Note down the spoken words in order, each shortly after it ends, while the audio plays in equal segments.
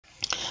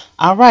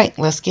Alright,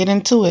 let's get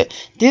into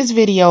it. This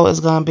video is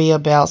going to be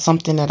about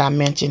something that I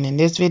mentioned in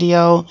this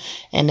video.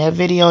 In that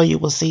video, you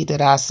will see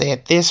that I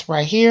said this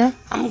right here.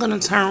 I'm going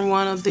to turn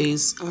one of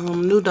these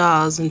new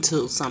dolls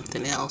into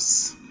something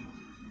else.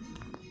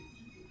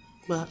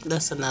 But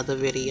that's another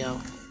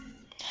video.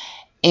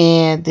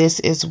 And this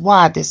is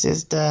why. This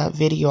is the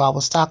video I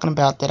was talking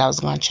about, that I was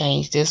going to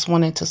change this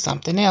one into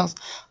something else.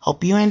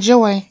 Hope you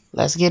enjoy.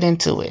 Let's get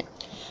into it.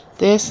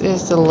 This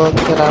is the look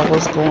that I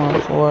was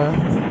going for.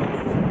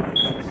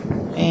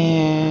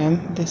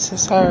 And this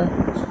is her.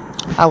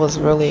 I was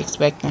really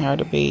expecting her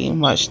to be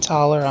much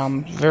taller.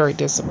 I'm very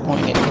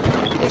disappointed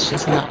that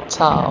she's not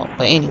tall.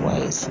 But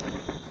anyways,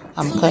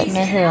 I'm cutting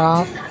her hair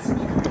off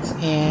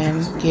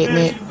and getting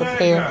it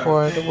prepared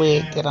for the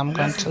wig that I'm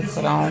going to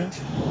put on.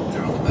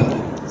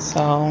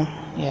 So,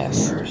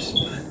 yes,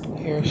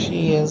 here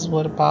she is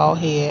with a bald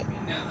head.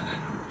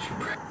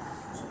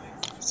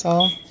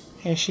 So,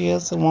 here she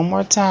is one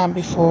more time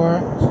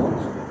before.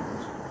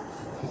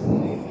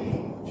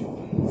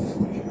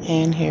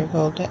 And here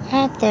goes the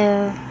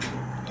after.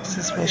 This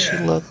is what she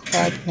looked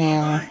like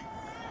now.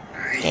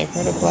 Gave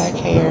her the black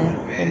hair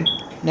and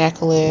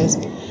necklace.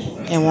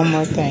 And one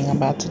more thing I'm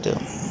about to do.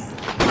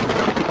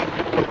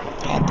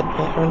 Had to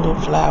put her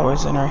little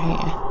flowers in her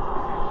hand.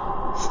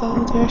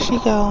 So there she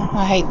go.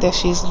 I hate that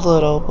she's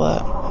little,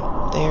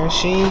 but there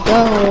she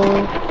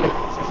go.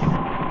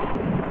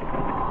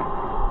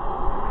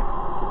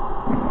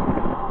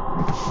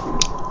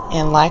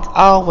 And like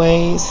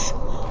always,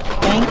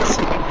 thanks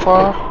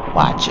for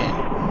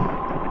watching.